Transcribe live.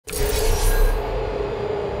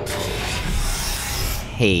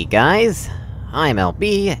Hey guys, I'm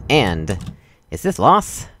LB, and... is this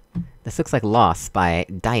Loss? This looks like Loss by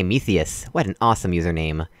Diametheus. What an awesome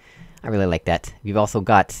username. I really like that. You've also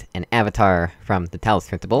got an avatar from the Talos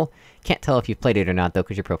Principle. Can't tell if you've played it or not though,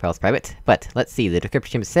 cause your profile's private. But, let's see, the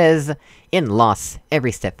description says... In Loss,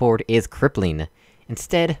 every step forward is crippling.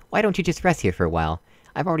 Instead, why don't you just rest here for a while?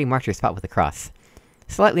 I've already marked your spot with a cross.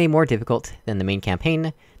 Slightly more difficult than the main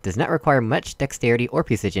campaign, does not require much dexterity or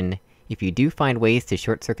precision. If you do find ways to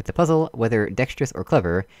short-circuit the puzzle, whether dexterous or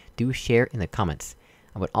clever, do share in the comments.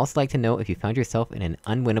 I would also like to know if you found yourself in an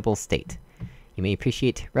unwinnable state. You may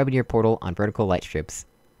appreciate rubbing your portal on vertical light strips.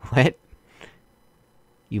 What?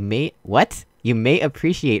 What? You may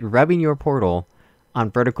appreciate rubbing your portal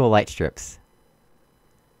on vertical light strips.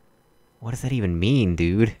 What does that even mean,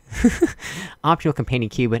 dude? Optional companion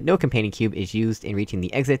cube. No companion cube is used in reaching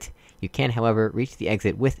the exit. You can, however, reach the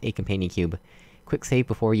exit with a companion cube. Quick save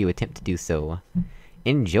before you attempt to do so.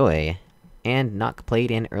 Enjoy! And Nock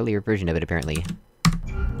played an earlier version of it, apparently.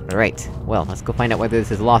 Alright, well, let's go find out whether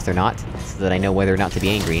this is lost or not, so that I know whether or not to be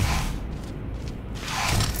angry.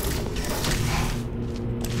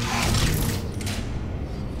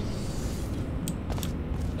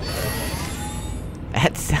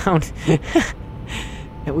 That sound...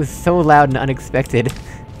 it was so loud and unexpected.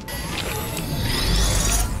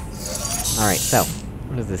 Alright, so,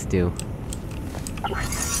 what does this do? I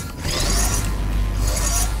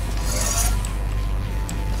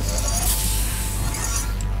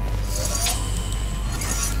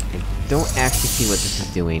don't actually see what this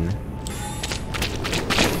is doing.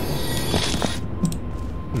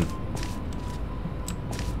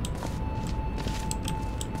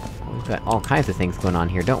 We've got all kinds of things going on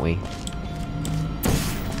here, don't we?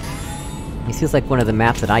 This feels like one of the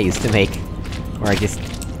maps that I used to make, where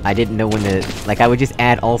I didn't know when to... like, I would just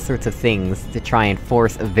add all sorts of things to try and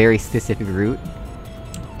force a very specific route.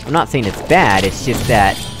 I'm not saying it's bad, it's just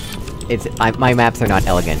that... my maps are not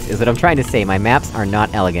elegant, is what I'm trying to say, my maps are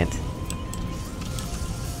not elegant.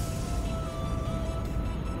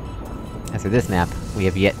 As for this map, we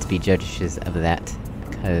have yet to be judges of that,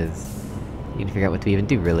 because... I need to figure out what to even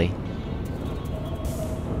do, really.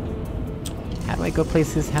 How do I go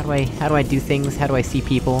places? How do I do things? How do I see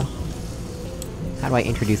people? How do I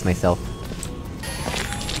introduce myself?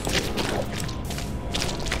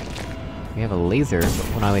 We have a laser, but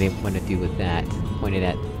what do I want to do with that? Point it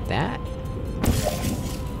at that?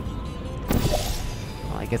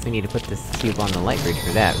 Well, I guess we need to put this cube on the light bridge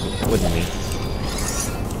for that, wouldn't we?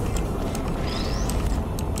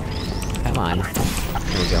 Come on.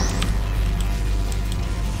 There we go.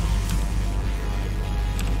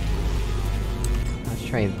 Let's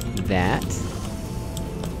try that.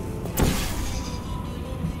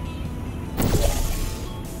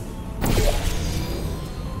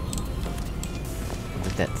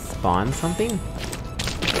 Did that spawn something?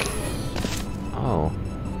 Oh.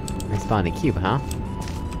 Respawn the cube, huh?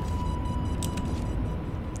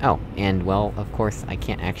 Oh, and well, of course, I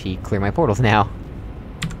can't actually clear my portals now.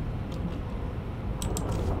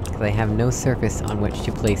 I have no surface on which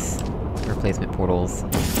to place replacement portals.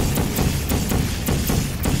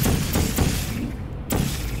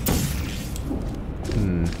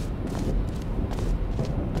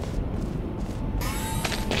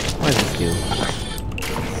 What does this do?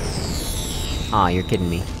 Aw, you're kidding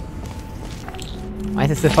me. Why is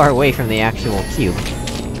this so far away from the actual cube?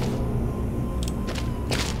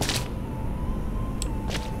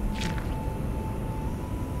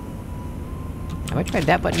 Have I tried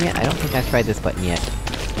that button yet? I don't think I've tried this button yet.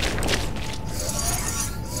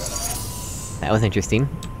 That was interesting.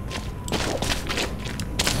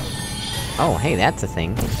 Oh, hey, that's a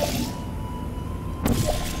thing.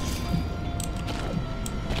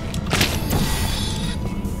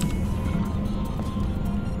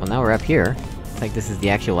 Well, now we're up here. Looks like this is the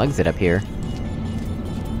actual exit up here.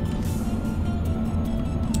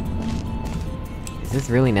 Is this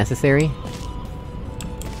really necessary?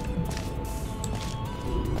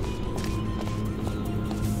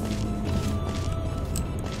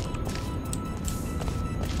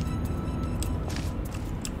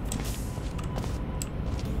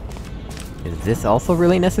 Is this also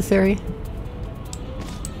really necessary?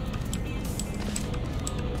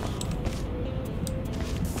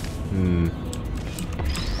 I'm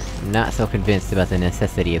not so convinced about the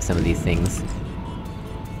necessity of some of these things.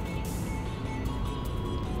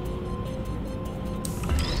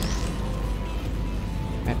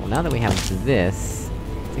 Right, well now that we have this...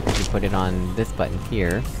 I think we can put it on this button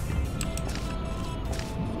here.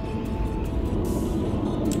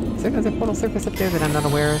 Is there another portal surface up there that I'm not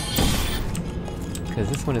aware of? Because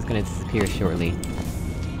this one is gonna disappear shortly.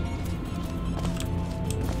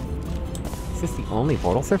 Is this the only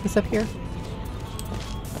portal surface up here?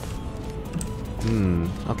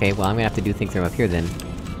 Okay, well I'm gonna have to do things from up here then.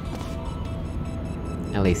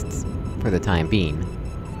 At least, for the time being.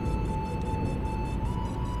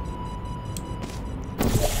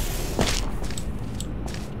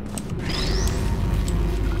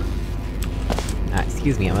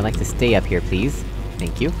 Excuse me, I would like to stay up here, please.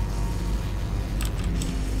 Thank you.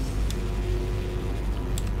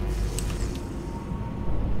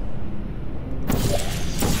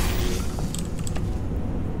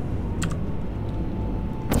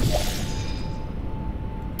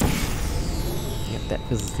 Yep, that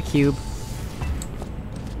fizzles the cube.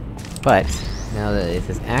 But, now that this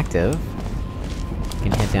is active, we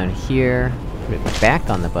can head down here, put it back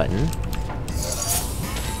on the button,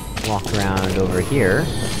 walk around over here,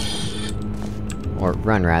 or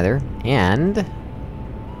run rather, and...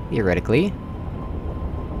 theoretically...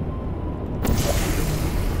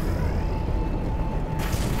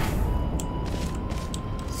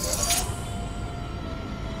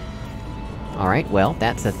 Alright, well,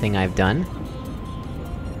 that's a thing I've done.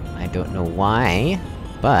 I don't know why,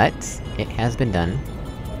 but it has been done.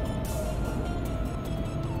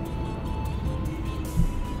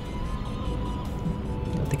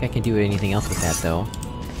 Don't think I can do anything else with that, though.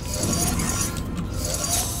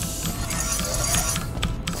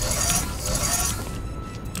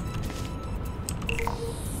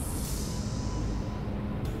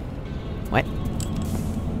 What?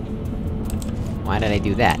 Why did I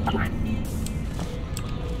do that?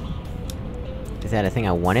 Is that a thing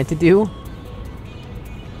I wanted to do?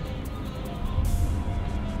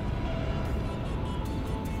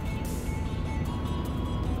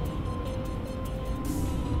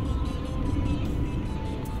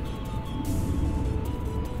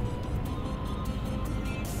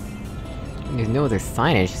 There's no other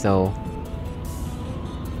signage, so...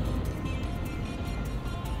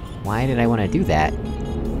 why did I want to do that?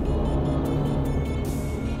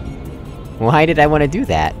 Why did I want to do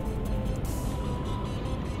that?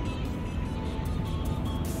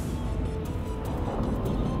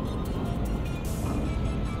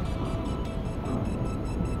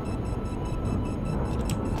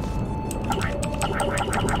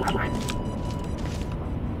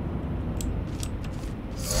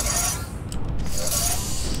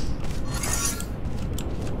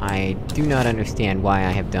 I do not understand why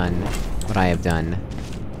I have done what I have done.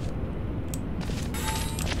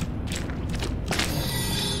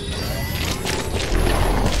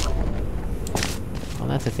 Well,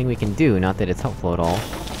 that's a thing we can do, not that it's helpful at all.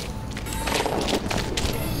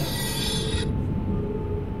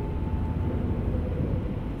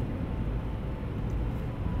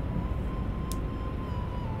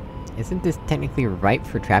 Isn't this technically ripe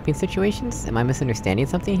for trapping situations? Am I misunderstanding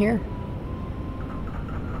something here?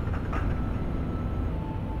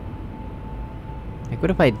 Like, what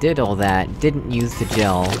if I did all that, didn't use the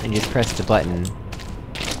gel, and just pressed the button?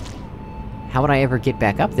 How would I ever get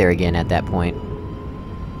back up there again at that point?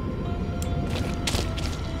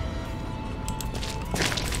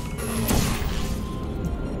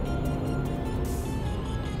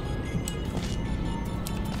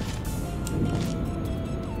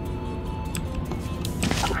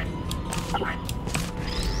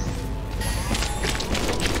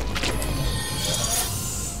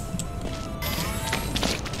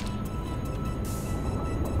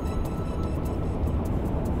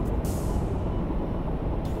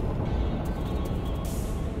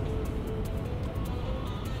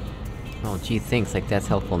 Oh, gee, thanks, like that's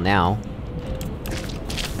helpful now.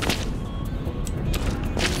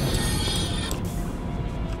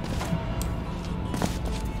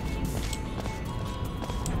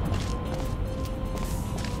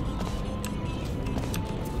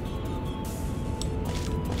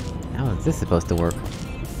 How is this supposed to work?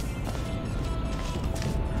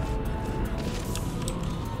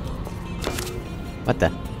 What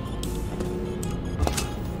the?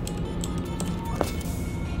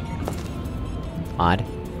 Odd.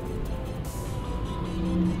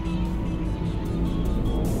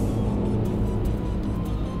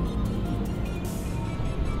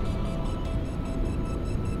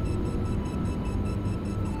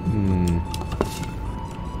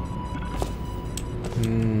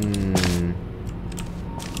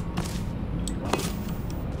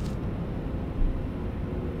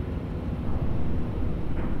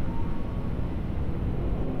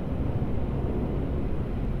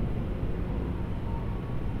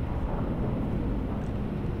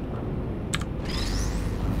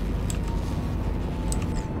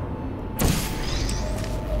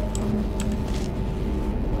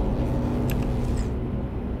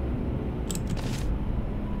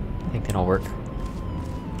 That'll work.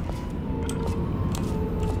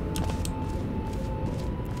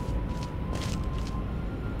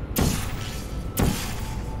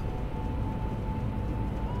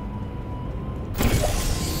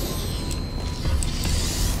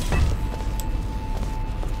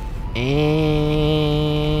 And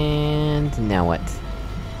now what?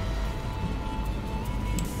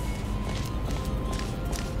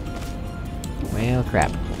 Well,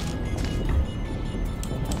 crap.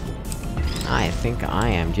 I think I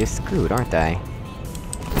am just screwed, aren't I?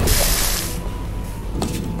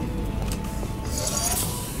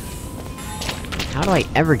 How do I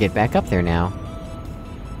ever get back up there now?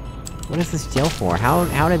 What is this gel for?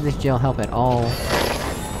 How did this gel help at all?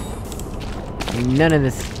 None of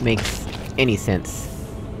this makes any sense.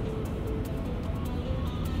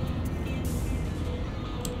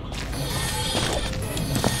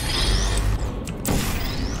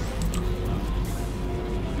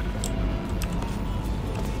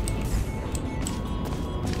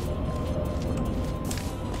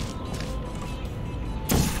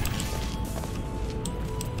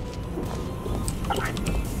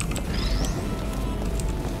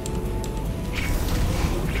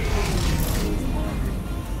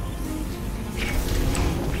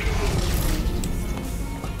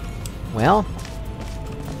 Well...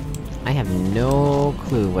 I have no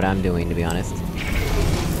clue what I'm doing, to be honest.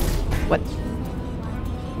 What?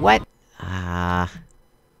 What? I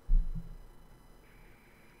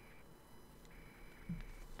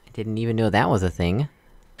didn't even know that was a thing.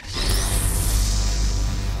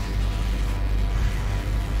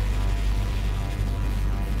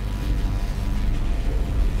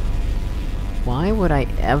 Why would I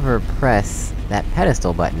ever press that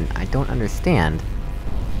pedestal button? I don't understand.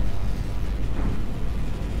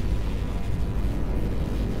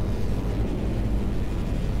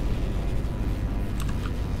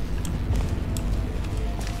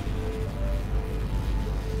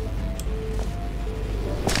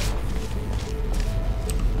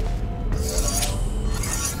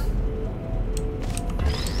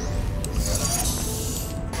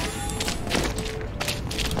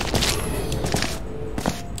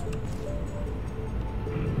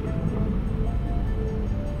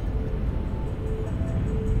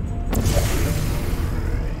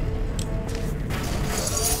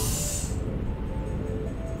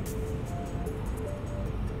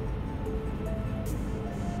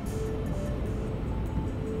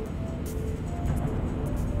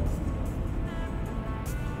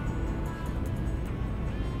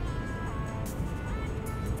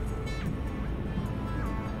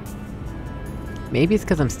 Maybe it's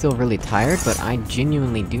 'cause I'm still really tired, but I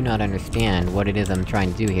genuinely do not understand what it is I'm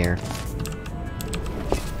trying to do here.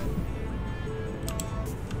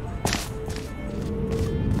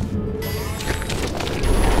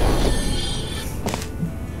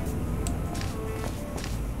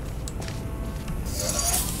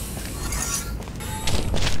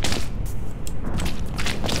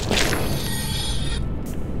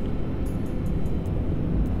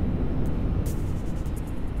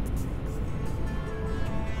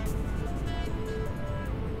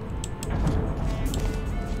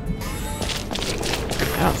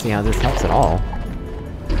 I don't see how this helps at all.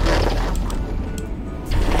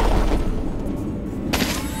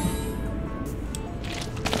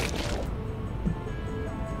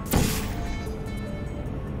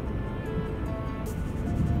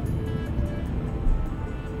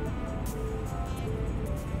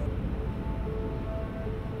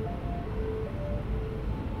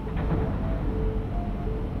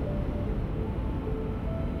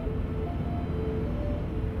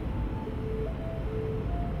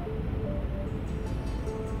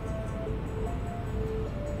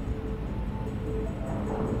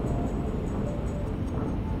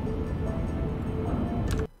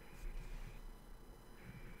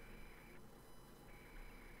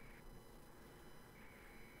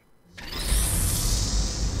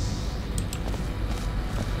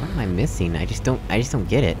 What am I missing? I just don't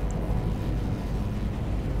get it.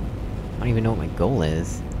 I don't even know what my goal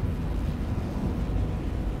is.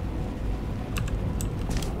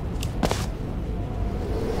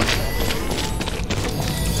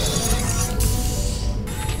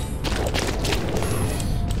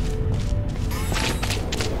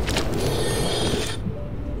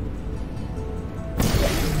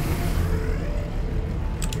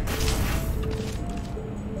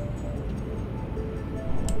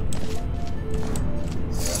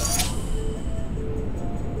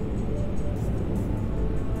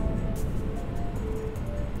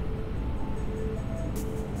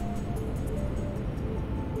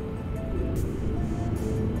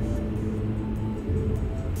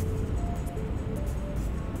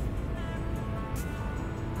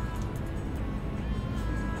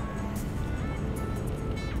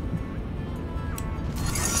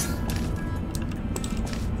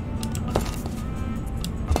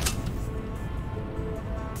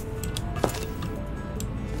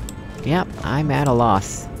 Yep, I'm at a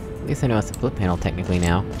loss. At least I know it's a flip panel technically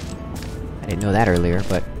now. I didn't know that earlier,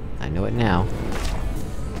 but I know it now.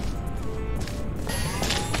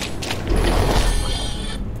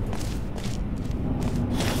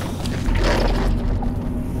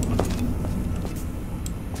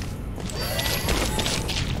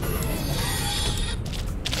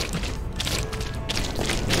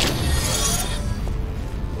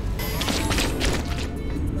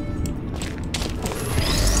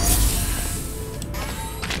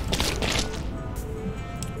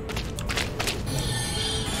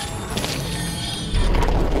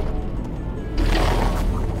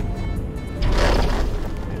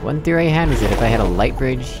 One theory I had was that if I had a light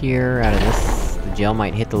bridge here out of this, the gel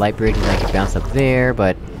might hit the light bridge and I could bounce up there,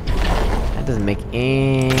 but that doesn't make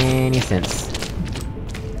any sense.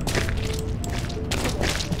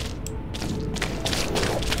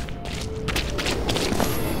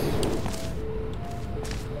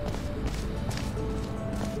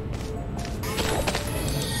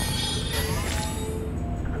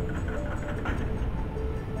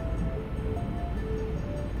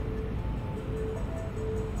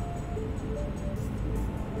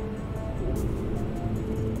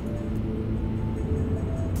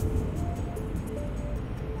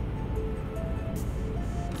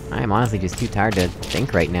 I am honestly just too tired to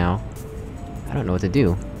think right now. I don't know what to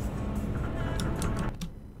do.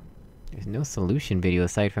 There's no solution video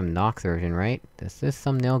aside from Nock's version, right? Does this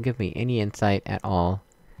thumbnail give me any insight at all?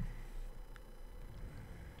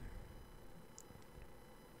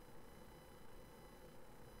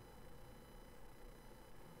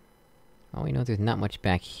 Well, we know there's not much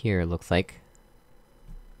back here, it looks like.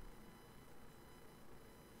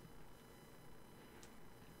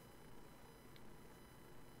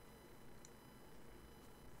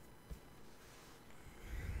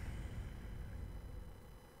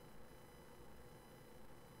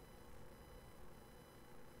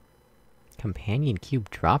 Companion cube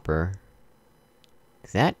dropper?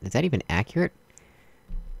 Is that even accurate?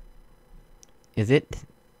 Is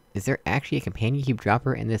there actually a companion cube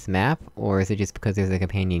dropper in this map? Or is it just because there's a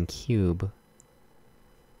companion cube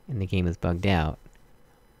and the game is bugged out?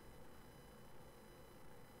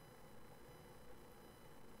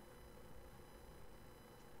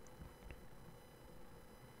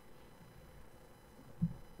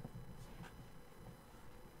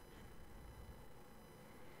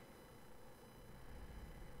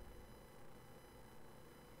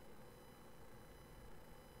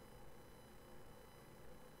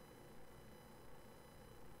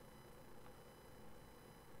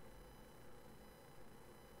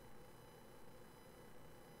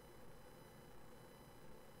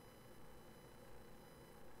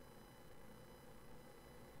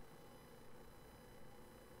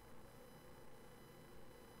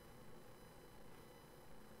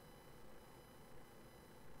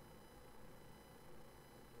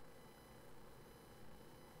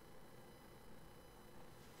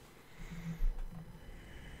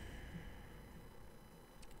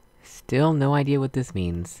 Still no idea what this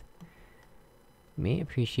means. You may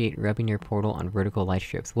appreciate rubbing your portal on vertical light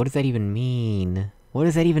strips. What does that even mean? What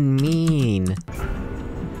does that even mean?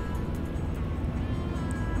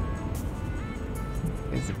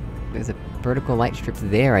 There's a vertical light strip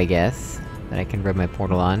there, I guess, that I can rub my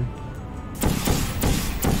portal on.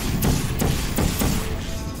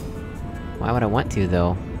 Why would I want to,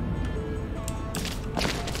 though?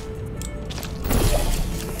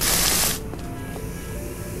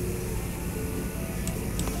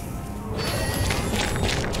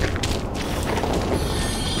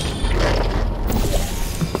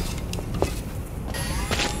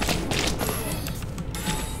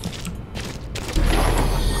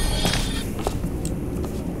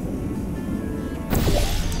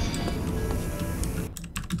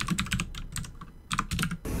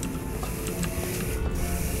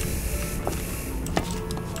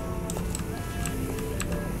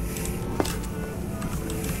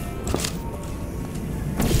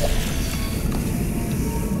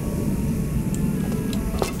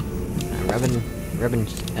 Rubbing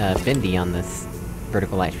Bendy on this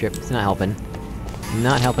vertical light strip. It's not helping.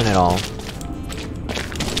 Not helping at all.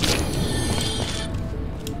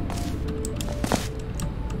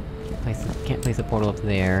 Can't place a portal up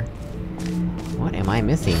there. What am I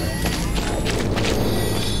missing?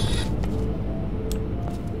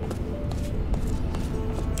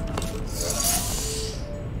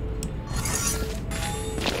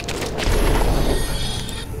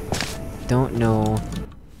 Don't know...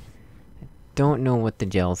 Don't know what the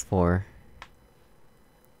gel's for.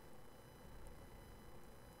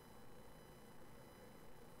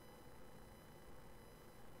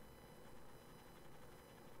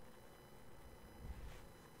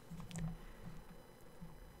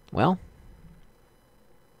 Well...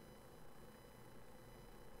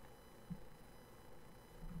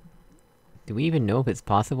 do we even know if it's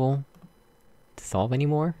possible to solve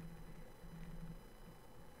anymore?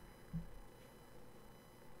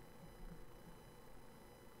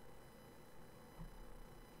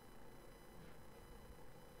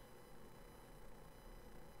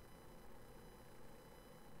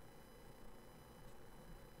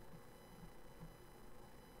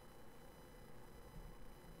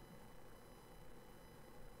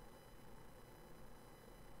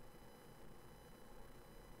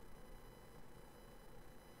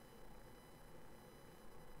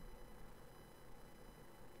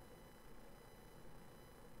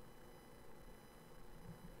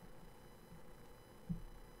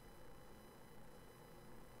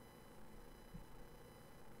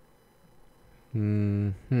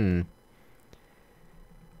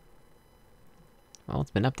 Well,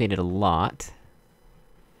 it's been updated a lot.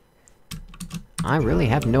 I really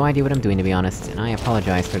have no idea what I'm doing, to be honest, and I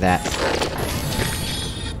apologize for that.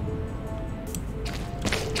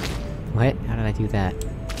 What? How did I do that?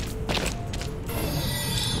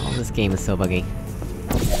 Oh, this game is so buggy.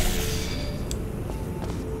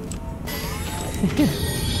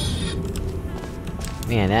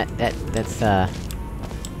 Man, that's,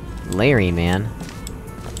 Larry, man.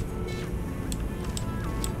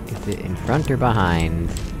 Is it in front or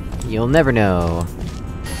behind? You'll never know.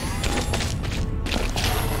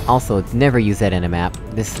 Also, never use that in a map.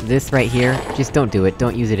 This right here, just don't do it,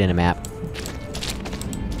 don't use it in a map.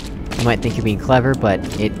 You might think you're being clever, but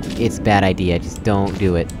it's a bad idea, just don't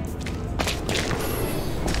do it.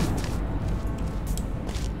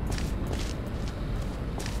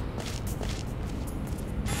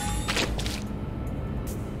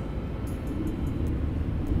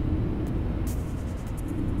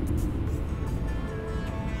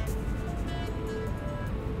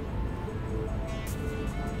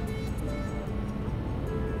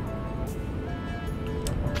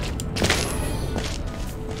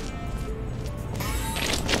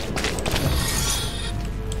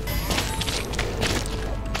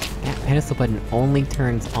 Pedestal button only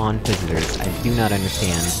turns on visitors. I do not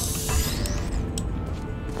understand.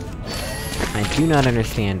 I do not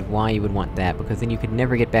understand why you would want that, because then you could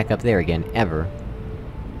never get back up there again, ever.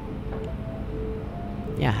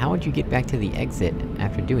 Yeah, how would you get back to the exit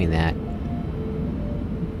after doing that?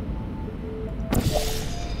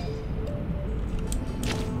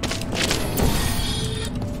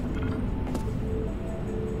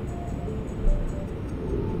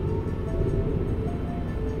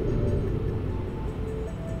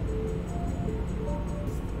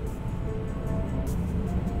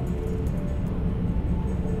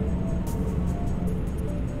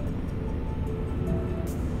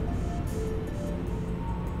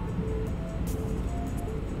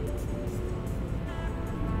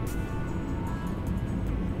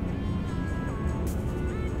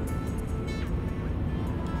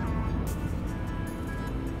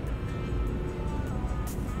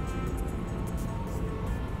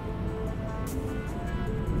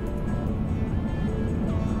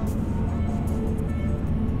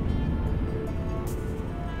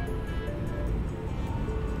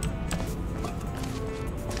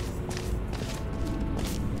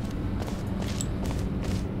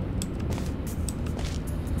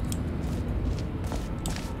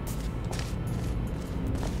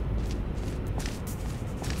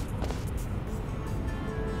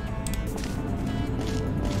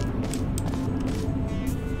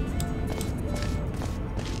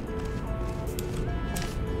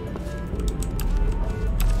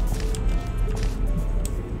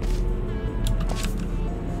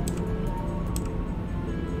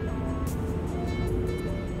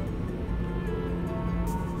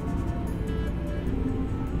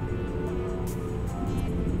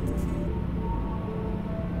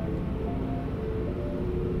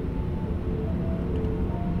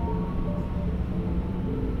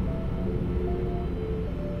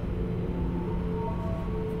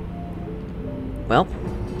 Well...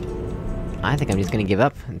 I think I'm just gonna give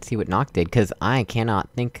up and see what Nock did, cause I cannot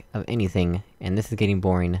think of anything, and this is getting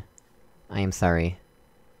boring. I am sorry.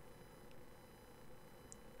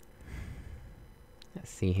 Let's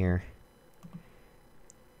see here.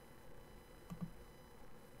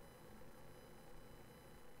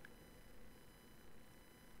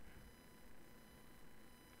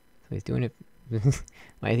 So he's doing it...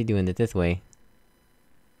 Why is he doing it this way?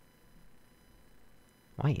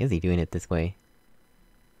 Why is he doing it this way?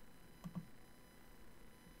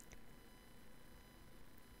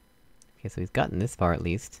 Okay, so he's gotten this far at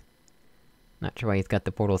least. Not sure why he's got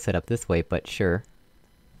the portal set up this way, but sure.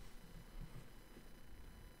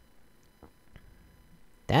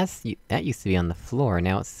 that used to be on the floor,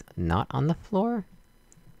 now it's not on the floor?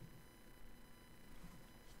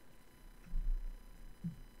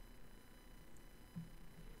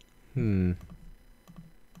 Hmm.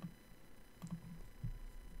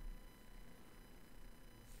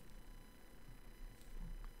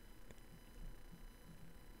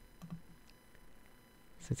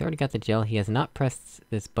 So he's already got the gel, he has not pressed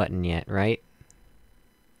this button yet, right?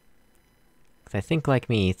 Because I think, like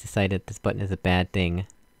me, he's decided this button is a bad thing.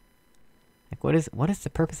 Like, what is the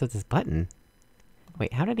purpose of this button?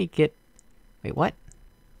 Wait, how did he get... Wait, what?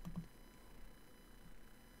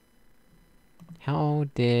 How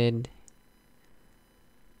did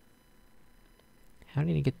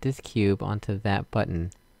he get this cube onto that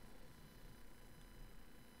button?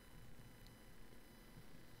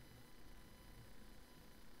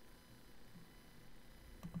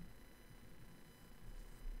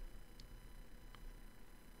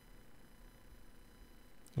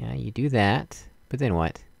 Yeah, you do that, but then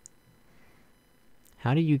what?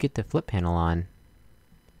 How do you get the flip panel on?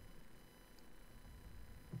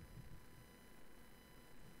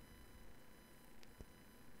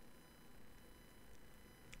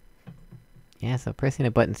 Yeah, so pressing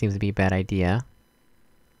a button seems to be a bad idea.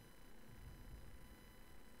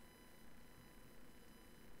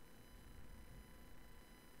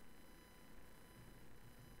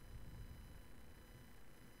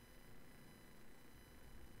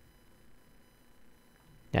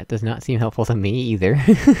 That does not seem helpful to me, either.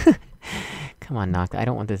 Come on, Nock, I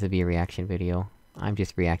don't want this to be a reaction video. I'm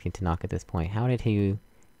just reacting to Nock at this point. How did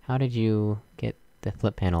you get the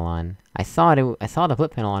flip panel on? I saw the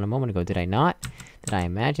flip panel on a moment ago, did I not? Did I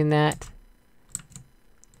imagine that?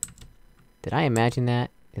 Did I imagine that?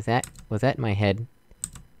 Was that in my head?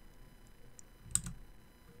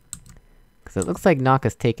 Cause it looks like Nock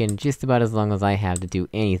has taken just about as long as I have to do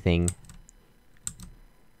anything.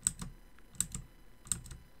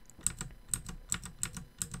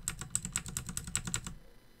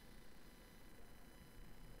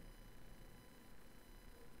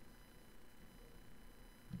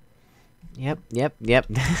 Yep.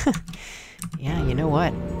 Yeah, you know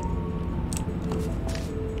what?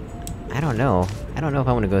 I don't know if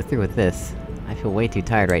I want to go through with this. I feel way too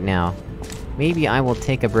tired right now. Maybe I will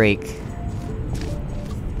take a break...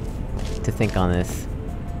 to think on this.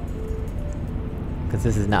 Cause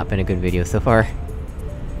this has not been a good video so far.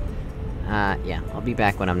 Yeah, I'll be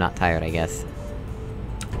back when I'm not tired, I guess.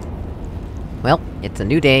 Well, it's a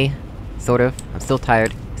new day. Sort of. I'm still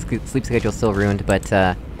tired. Sleep schedule's still ruined,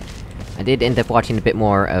 but, I did end up watching a bit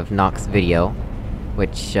more of Nock's video,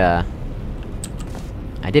 which, I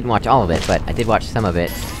didn't watch all of it, but I did watch some of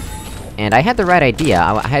it. And I had the right idea.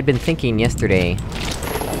 I had been thinking yesterday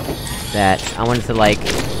that I wanted to, like,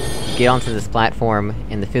 get onto this platform,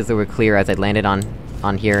 and the fizzler would clear as I landed on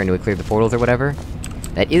here, and it would clear the portals or whatever.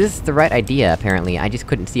 That is the right idea, apparently. I just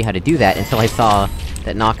couldn't see how to do that until I saw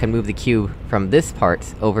that Nock can move the cube from this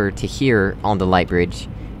part over to here on the light bridge,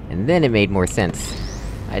 and then it made more sense.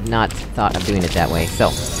 I had not thought of doing it that way, so...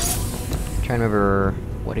 I'm trying to remember...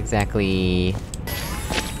 what exactly...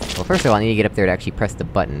 Well, first of all, I need to get up there to actually press the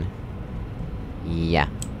button. Yeah.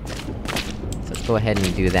 So let's go ahead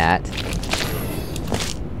and do that.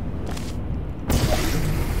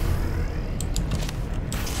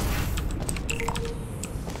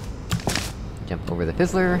 Jump over the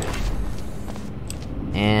fizzler...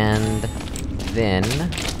 and... then...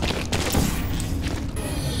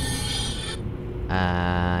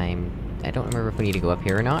 I don't remember if we need to go up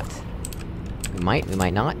here or not. We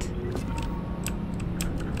might not.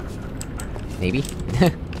 Maybe?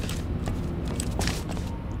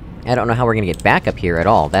 I don't know how we're gonna get back up here at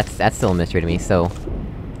all, that's still a mystery to me, so...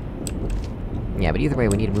 Yeah, but either way,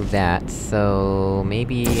 we need to move that, so...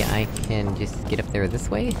 maybe I can just get up there this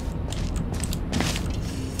way?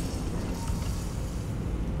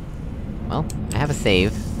 Well, I have a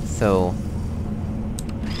save, so...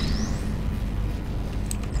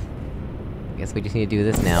 Guess we just need to do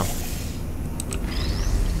this now.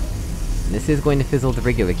 This is going to fizzle the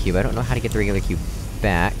regular cube. I don't know how to get the regular cube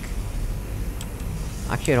back.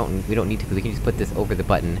 Actually, we don't need to, because we can just put this over the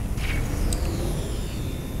button.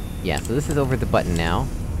 Yeah, so this is over the button now,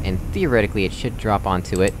 and theoretically it should drop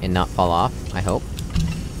onto it and not fall off, I hope.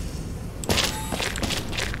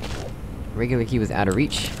 Regular cube is out of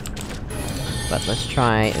reach. But let's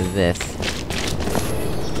try this.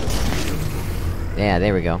 Yeah,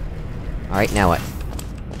 there we go. Alright, now what?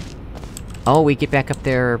 Oh, we get back up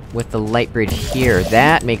there with the light bridge here.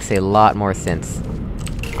 That makes a lot more sense.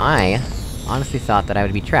 I honestly thought that I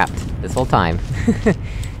would be trapped this whole time.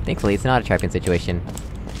 Thankfully, it's not a trapping situation.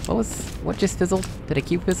 What just fizzled? Did a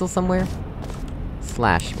cube fizzle somewhere?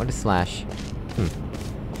 slash? What is slash?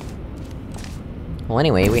 Well,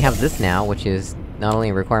 anyway, we have this now, which is not only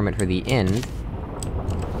a requirement for the end...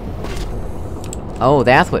 Oh,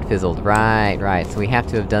 that's what fizzled, right, so we have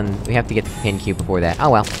to get the companion cube before that. Oh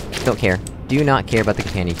well, don't care. Do not care about the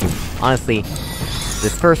companion cube. Honestly,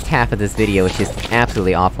 this first half of this video is just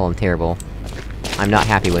absolutely awful and terrible. I'm not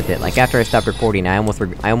happy with it. Like, after I stopped recording, I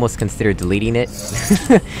almost considered deleting it.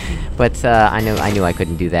 But, I knew I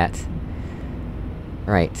couldn't do that.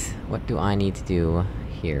 Right, what do I need to do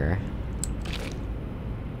here?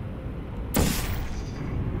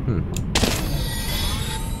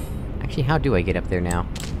 Actually, how do I get up there now?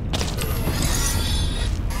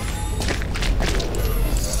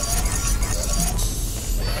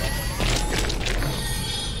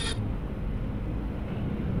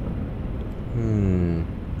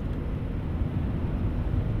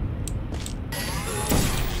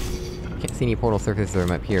 Can't see any portal surfaces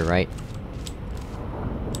from up here, right?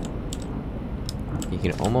 You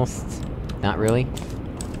can almost... not really?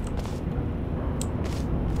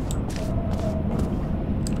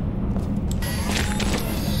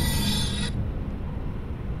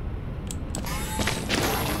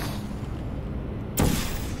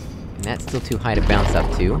 And that's still too high to bounce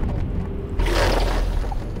up to.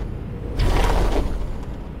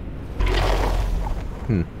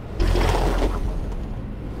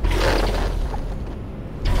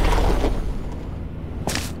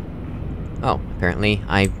 Oh, apparently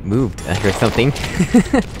I moved or something.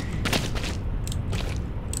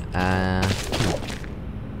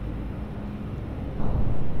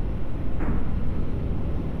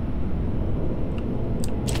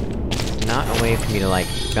 Not a way for me to, like,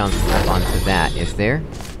 bounce up onto that, is there?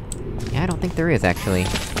 Yeah, I don't think there is, actually.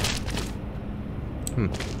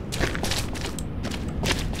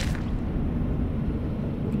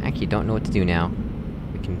 Actually, don't know what to do now.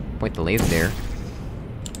 We can point the laser there.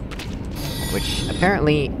 Which,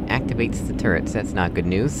 apparently, activates the turrets. That's not good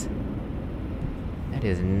news. That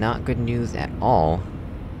is not good news at all.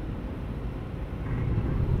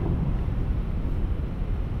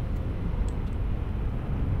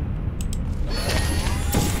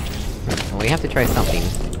 Well, we have to try something.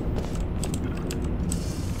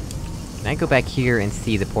 Can I go back here and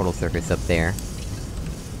see the portal surface up there?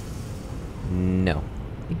 No.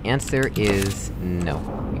 The answer is no.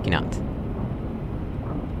 We cannot.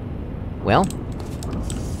 Well,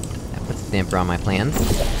 that puts a damper on my plans.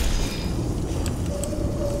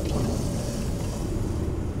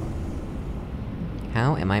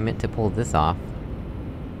 How am I meant to pull this off?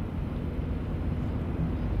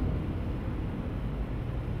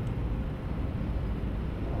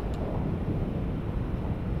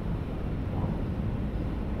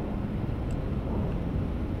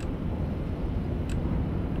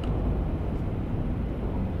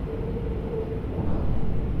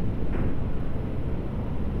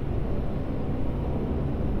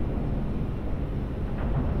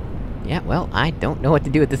 Yeah, well, I don't know what to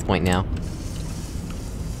do at this point now.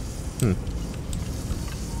 We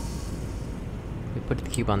put the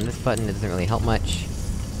cube on this button, it doesn't really help much.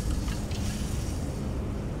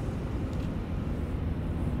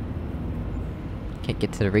 Can't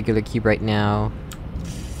get to the regular cube right now.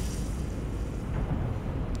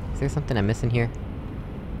 Is there something I'm missing here?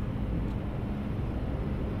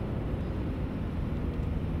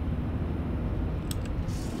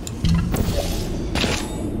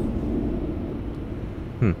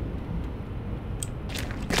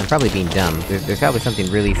 I'm probably being dumb. There's probably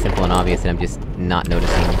something really simple and obvious that I'm just not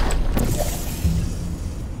noticing.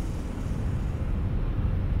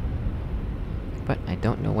 But I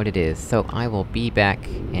don't know what it is, so I will be back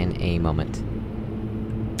in a moment.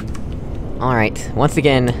 Alright, once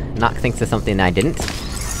again, Nock thinks of something I didn't.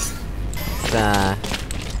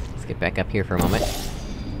 Let's get back up here for a moment.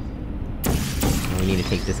 We need to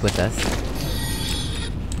take this with us.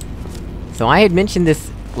 So I had mentioned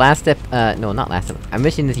this no, not last I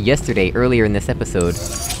mentioned this yesterday, earlier in this episode,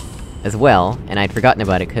 as well, and I'd forgotten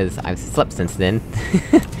about it cause I've slept since then.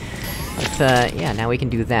 But, yeah, now we can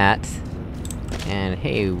do that. And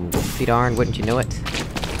hey, whoopsie darn, wouldn't you know it?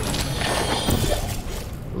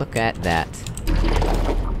 Look at that.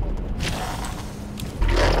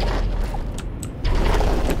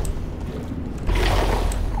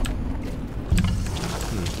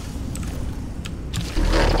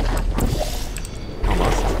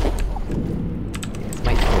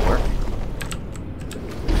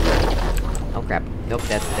 Nope,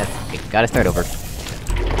 that's... okay, gotta start over.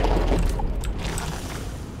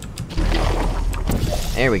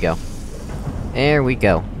 There we go. There we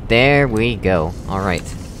go. There we go. Alright.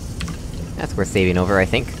 That's worth saving over, I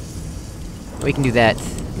think. We can do that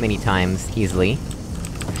many times, easily.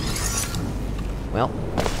 Well.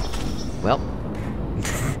 Well.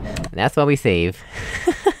 That's why we save.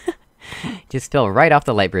 Just fell right off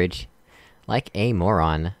the light bridge. Like a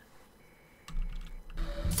moron.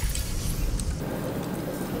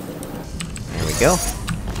 There we go.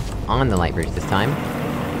 On the light bridge this time.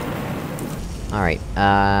 Alright,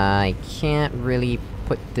 I can't really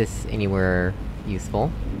put this anywhere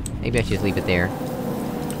useful. Maybe I should just leave it there.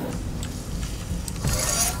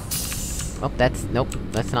 Oh, that's- nope,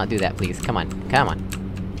 let's not do that, please. Come on, come on!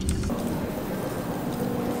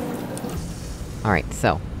 Alright,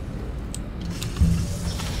 so...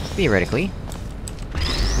 theoretically...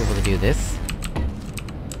 be able to do this.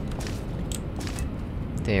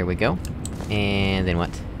 There we go. And then what?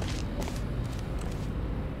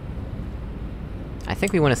 I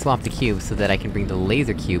think we want to swap the cube so that I can bring the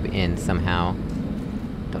laser cube in somehow.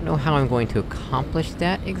 Don't know how I'm going to accomplish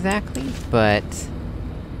that exactly, but...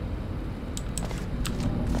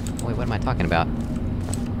 wait, what am I talking about?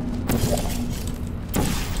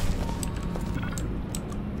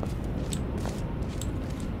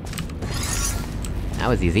 That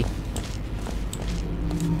was easy.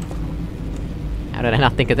 How did I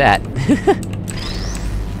not think of that?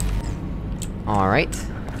 Alright.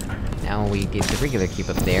 Now we get the regular cube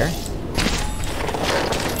up there.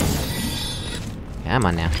 Come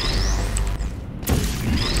on now.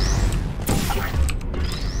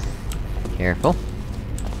 Careful.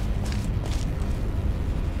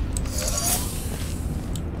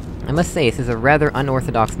 I must say, this is a rather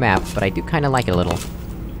unorthodox map, but I do kinda like it a little.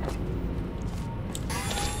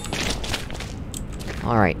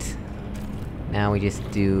 Alright. Now we just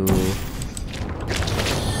do...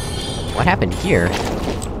 what happened here?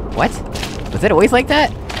 What? Was it always like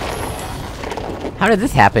that? How did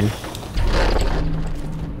this happen?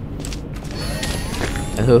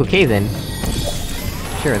 Okay then.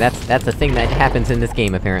 Sure, that's a thing that happens in this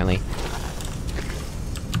game, apparently.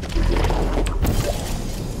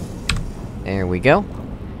 There we go.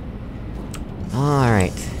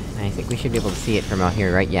 Alright. I think we should be able to see it from out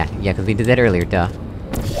here, right? Yeah, cause we did that earlier, duh.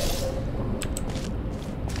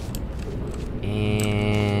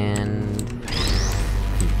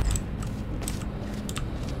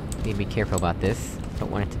 Need to be careful about this.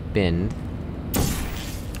 Don't want it to bend.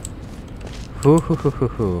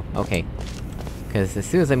 Hoo. Okay. Cause as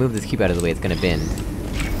soon as I move this cube out of the way, it's gonna bend.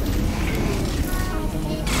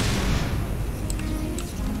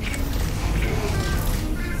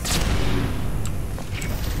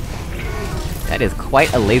 That is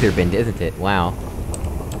quite a laser bend, isn't it? Wow.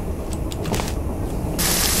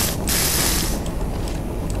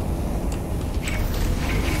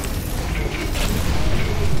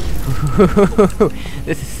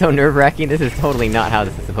 This is so nerve-wracking, this is totally not how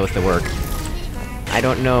this is supposed to work. I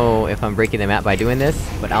don't know if I'm breaking the map by doing this,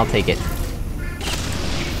 but I'll take it.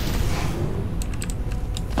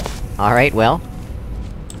 Alright, well...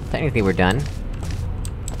 technically we're done. Is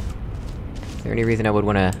there any reason I would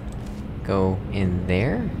wanna... go in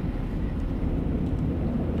there?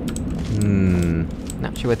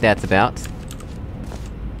 Not sure what that's about.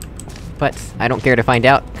 But, I don't care to find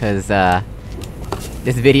out, cause,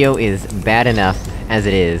 this video is bad enough as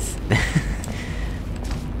it is.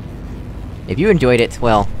 If you enjoyed it,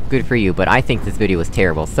 well, good for you, but I think this video was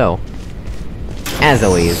terrible, so... as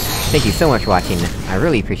always, thank you so much for watching, I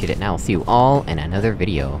really appreciate it, and I will see you all in another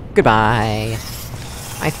video. Goodbye!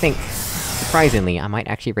 I think, surprisingly, I might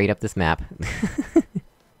actually rate up this map.